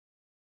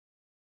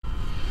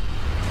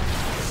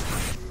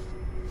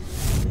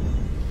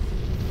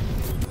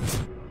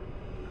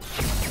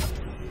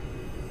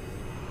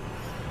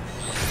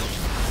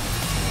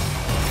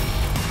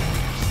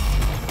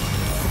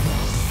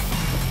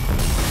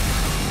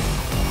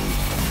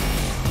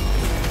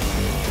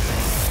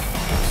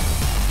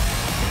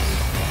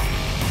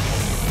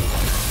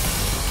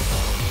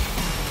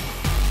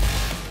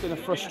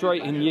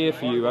frustrating year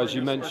for you, as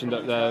you mentioned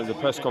at the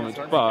press conference,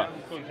 but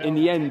in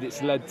the end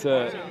it's led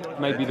to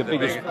maybe the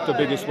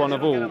biggest one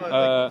of all.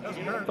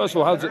 First of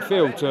all, how does it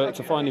feel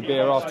to finally be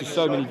here after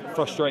so many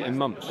frustrating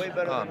months?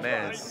 Oh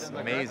man, it's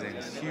amazing.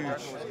 It's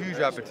huge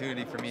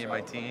opportunity for me and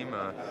my team.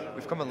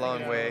 We've come a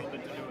long way.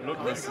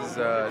 This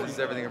is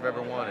everything I've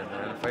ever wanted,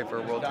 man. To fight for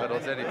a world title,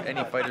 it's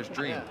any fighter's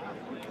dream.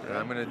 And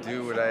I'm going to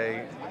do what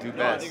I do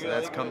best, so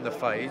that's come to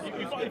fight,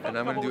 and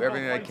I'm going to do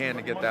everything I can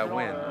to get that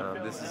win.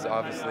 This is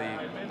obviously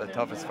the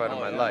toughest fight of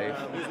my life.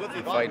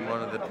 I'm fighting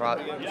one of the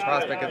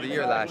prospect of the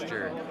year last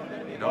year.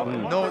 You know,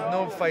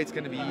 no fight's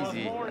going to be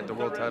easy at the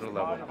world title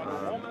level.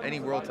 Any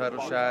world title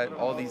shot,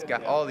 all these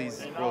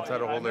world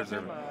title holders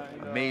are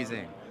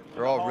amazing.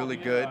 They're all really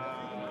good.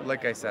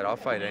 Like I said, I'll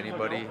fight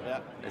anybody.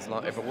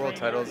 If a world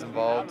title is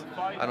involved,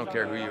 I don't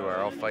care who you are.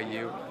 I'll fight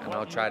you, and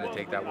I'll try to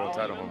take that world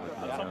title home with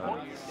me.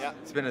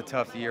 It's been a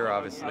tough year,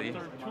 obviously.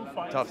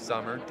 Tough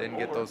summer. Didn't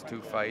get those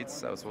 2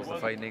 fights. I was supposed to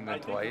fight in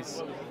England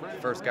twice.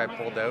 First guy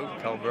pulled out,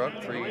 Kell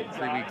Brook, three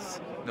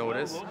weeks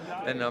notice.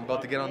 Then I'm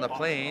about to get on the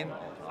plane,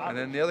 and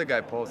then the other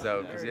guy pulls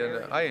out because he had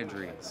an eye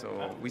injury.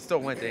 So we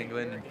still went to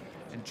England,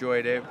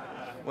 enjoyed it,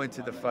 went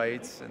to the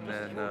fights, and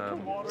then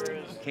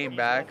came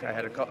back.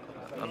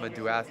 I'm a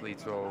duathlete,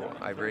 so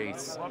I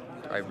race.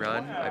 I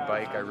run, I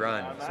bike, I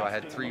run. So I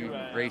had 3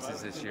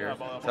 races this year.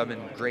 So I'm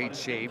in great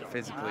shape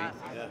physically.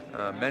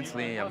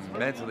 Mentally, I've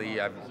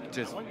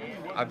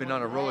been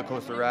on a roller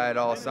coaster ride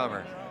all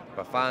summer.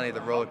 But finally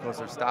the roller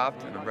coaster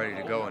stopped and I'm ready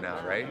to go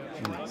now, right?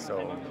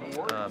 So,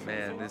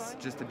 man,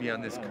 just to be on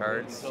this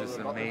card is just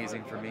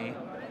amazing for me.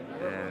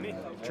 And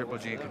Triple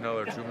G and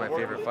Canelo are 2 of my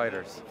favorite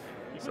fighters.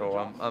 So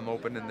I'm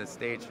opening the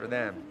stage for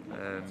them,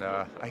 and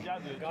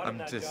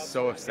I'm just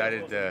so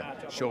excited to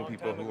show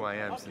people who I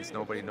am, since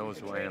nobody knows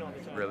who I am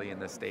really in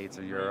the States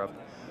or Europe,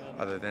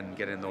 other than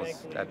getting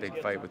that big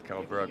fight with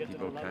Kell Brook.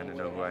 People kind of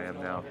know who I am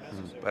now,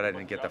 but I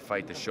didn't get the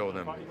fight to show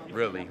them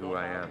really who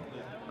I am.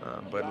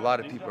 But a lot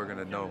of people are going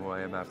to know who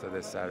I am after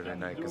this Saturday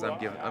night, because I'm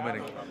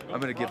going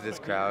to give this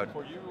crowd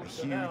a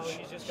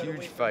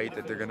huge fight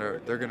that they're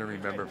going to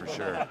remember for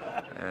sure.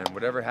 And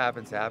whatever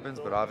happens,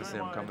 but obviously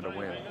I'm coming to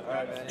win.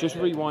 Just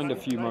rewind a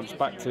few months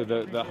back to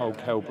the whole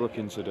Kell Brook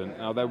incident.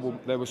 Now there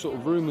were sort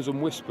of rumours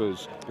and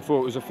whispers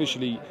before it was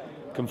officially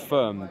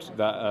confirmed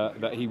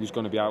that he was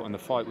going to be out and the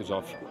fight was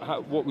off.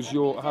 How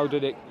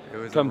did it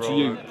come to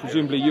you?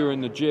 Presumably you were in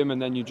the gym and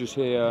then you just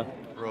hear.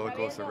 Roller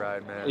coaster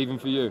ride, man. Even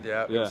for you?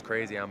 Yeah, it was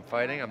crazy. I'm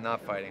fighting, I'm not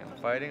fighting. I'm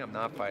fighting, I'm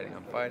not fighting.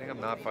 I'm fighting, I'm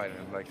not fighting.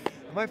 I'm like,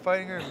 am I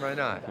fighting or am I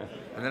not?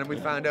 And then we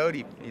found out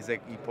he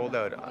pulled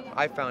out.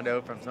 I found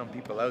out from some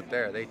people out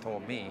there. They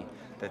told me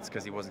that's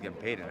because he wasn't getting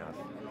paid enough.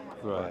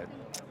 Right.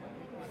 But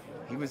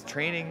he was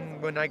training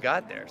when I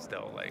got there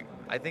still. Like,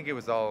 I think it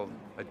was all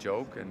a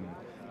joke and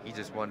he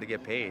just wanted to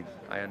get paid.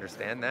 I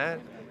understand that.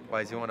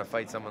 Why does he want to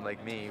fight someone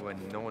like me when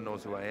no one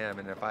knows who I am?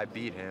 And if I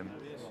beat him,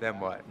 then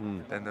what?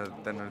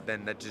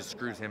 Then that just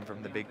screws him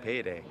from the big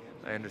payday.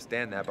 I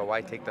understand that, but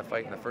why take the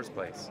fight in the first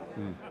place,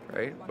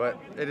 right? But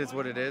it is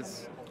what it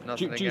is.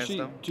 Nothing against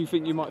him. Do you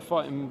think you might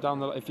fight him down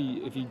the if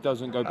he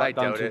doesn't go back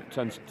down to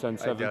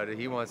 10-7? I doubt it.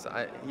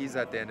 He's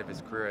at the end of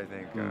his career, I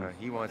think.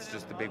 He wants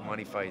just the big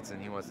money fights,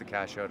 and he wants to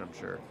cash out, I'm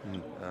sure.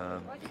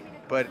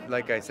 But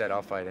like I said,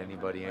 I'll fight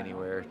anybody,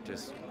 anywhere.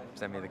 Just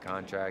send me the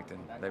contract and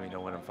let me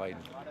know when I'm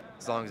fighting.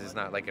 As long as it's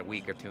not like a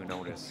week or 2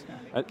 notice.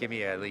 Give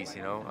me at least,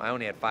 I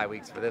only had 5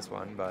 weeks for this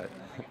one, but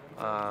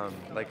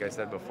like I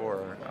said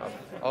before,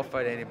 I'll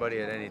fight anybody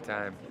at any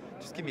time.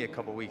 Just give me a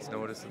couple weeks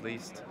notice at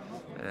least.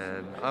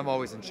 And I'm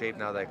always in shape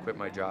now that I quit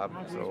my job.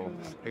 So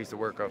I used to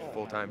work a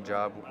full-time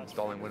job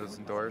installing windows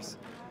and doors.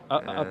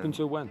 Up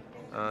until when?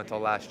 Until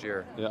last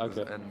year. Yeah,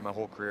 okay. And my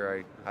whole career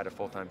I had a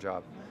full-time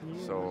job.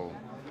 So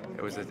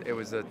it was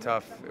a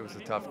tough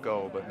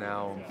go, but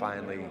now I'm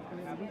finally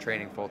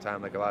training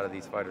full-time like a lot of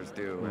these fighters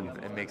do, and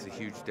it makes a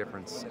huge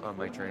difference on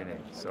my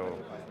training. So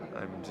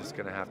I'm just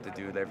gonna have to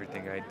do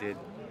everything I did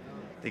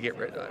to get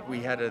rid. We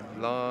had a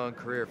long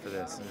career for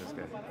this, and it was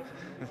good.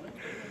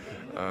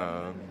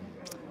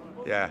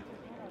 Yeah,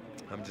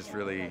 I'm just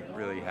really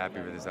happy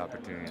with this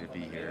opportunity to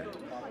be here.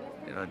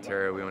 In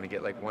Ontario, we only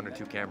get like 1 or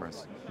 2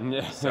 cameras.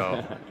 Yeah.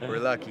 So we're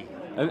lucky.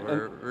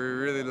 We're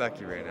really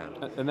lucky right now.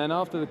 And then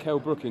after the Kell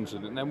Brook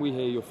incident, then we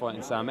hear you're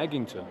fighting Sam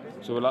Eggington.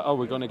 So we're like, oh,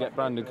 we're going to get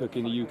Brandon Cook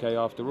in the UK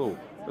after all.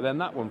 But then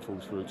that one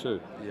falls through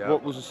too. Yeah.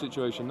 What was the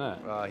situation there?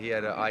 He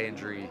had an eye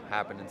injury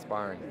happen in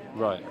sparring.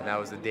 Right. And that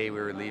was the day we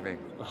were leaving.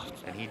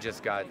 And he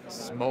just got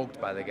smoked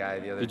by the guy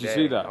the other day. Did you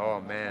see that? Oh,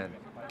 man.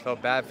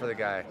 Felt bad for the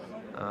guy.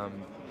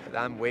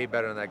 I'm way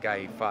better than that guy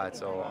he fought,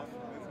 so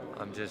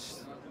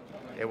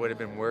it would have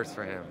been worse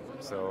for him.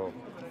 So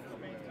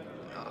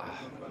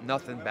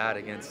nothing bad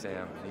against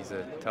Sam. He's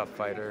a tough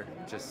fighter.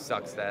 Just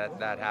sucks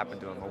that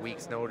happened to him. A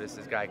week's notice,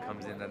 this guy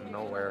comes in out of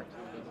nowhere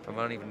from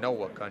I don't even know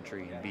what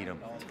country and beat him.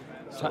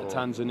 So,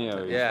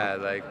 Tanzania. Yeah,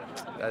 like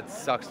that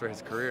sucks for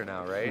his career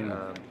now, right?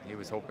 He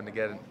was hoping to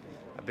get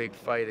a big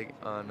fight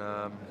on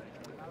the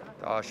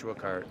Joshua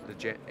card,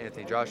 the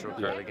Anthony Joshua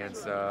card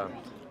against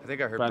I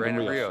think I heard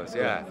Brandon Rios.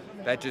 Yeah,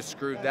 that just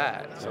screwed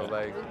that. So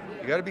like,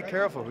 you got to be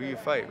careful who you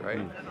fight,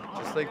 right?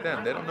 Just like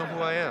them, they don't know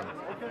who I am,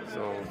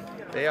 so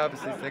they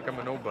obviously think I'm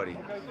a nobody,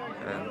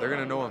 and they're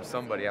gonna know I'm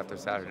somebody after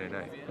Saturday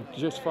night.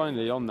 Just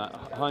finally on that,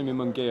 Jaime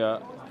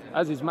Munguia,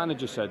 as his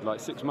manager said like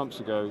 6 months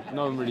ago,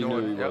 no one really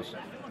knew who he was.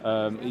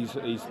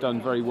 He's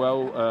done very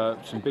well.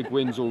 Some big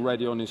wins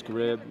already on his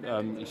career.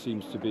 He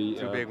seems to be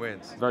 2 big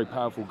wins. Very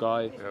powerful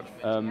guy.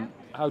 Yep.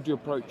 How do you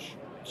approach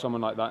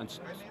someone like that?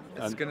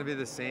 It's going to be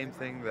the same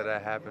thing that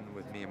happened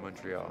with me in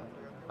Montreal.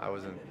 I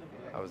was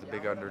a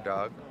big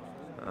underdog.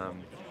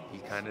 He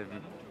kind of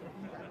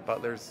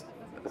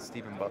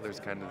Stephen Butler's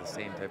kind of the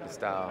same type of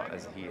style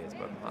as he is,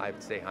 but I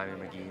would say Jaime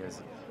McGee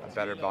is a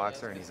better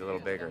boxer and he's a little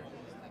bigger.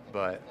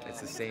 But it's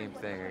the same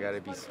thing. I got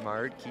to be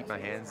smart, keep my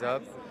hands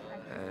up,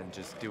 and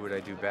just do what I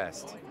do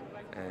best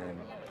and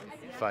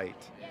fight.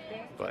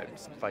 But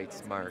fight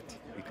smart,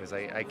 because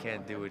I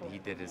can't do what he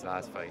did his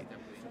last fight.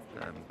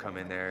 Come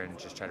in there and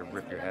just try to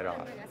rip your head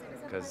off,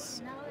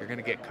 because you're going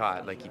to get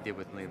caught like he did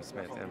with Liam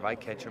Smith. And if I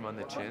catch him on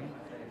the chin,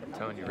 I'm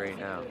telling you right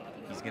now,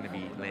 he's going to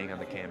be laying on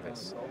the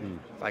canvas.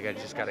 If I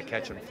just got to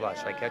catch him flush.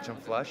 If I catch him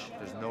flush,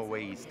 there's no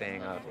way he's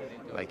staying up.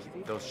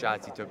 Like those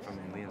shots he took from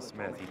Liam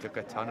Smith, he took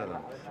a ton of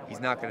them.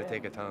 He's not going to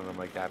take a ton of them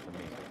like that from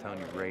me. I'm telling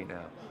you right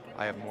now.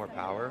 I have more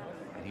power,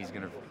 and he's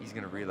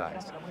gonna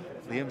realize.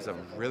 Liam's a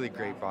really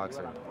great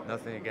boxer.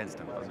 Nothing against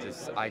him.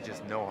 I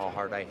just know how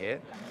hard I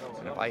hit,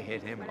 and if I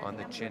hit him on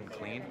the chin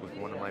clean with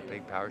one of my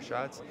big power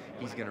shots,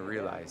 he's gonna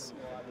realize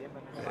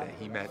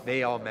that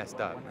they all messed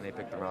up and they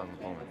picked the wrong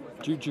opponent.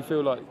 Do you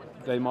feel like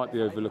they might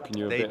be overlooking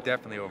you a bit? They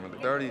definitely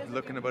overlook. They're already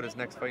looking about his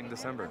next fight in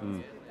December.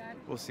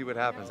 We'll see what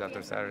happens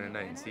after Saturday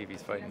night and see if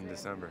he's fighting in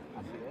December.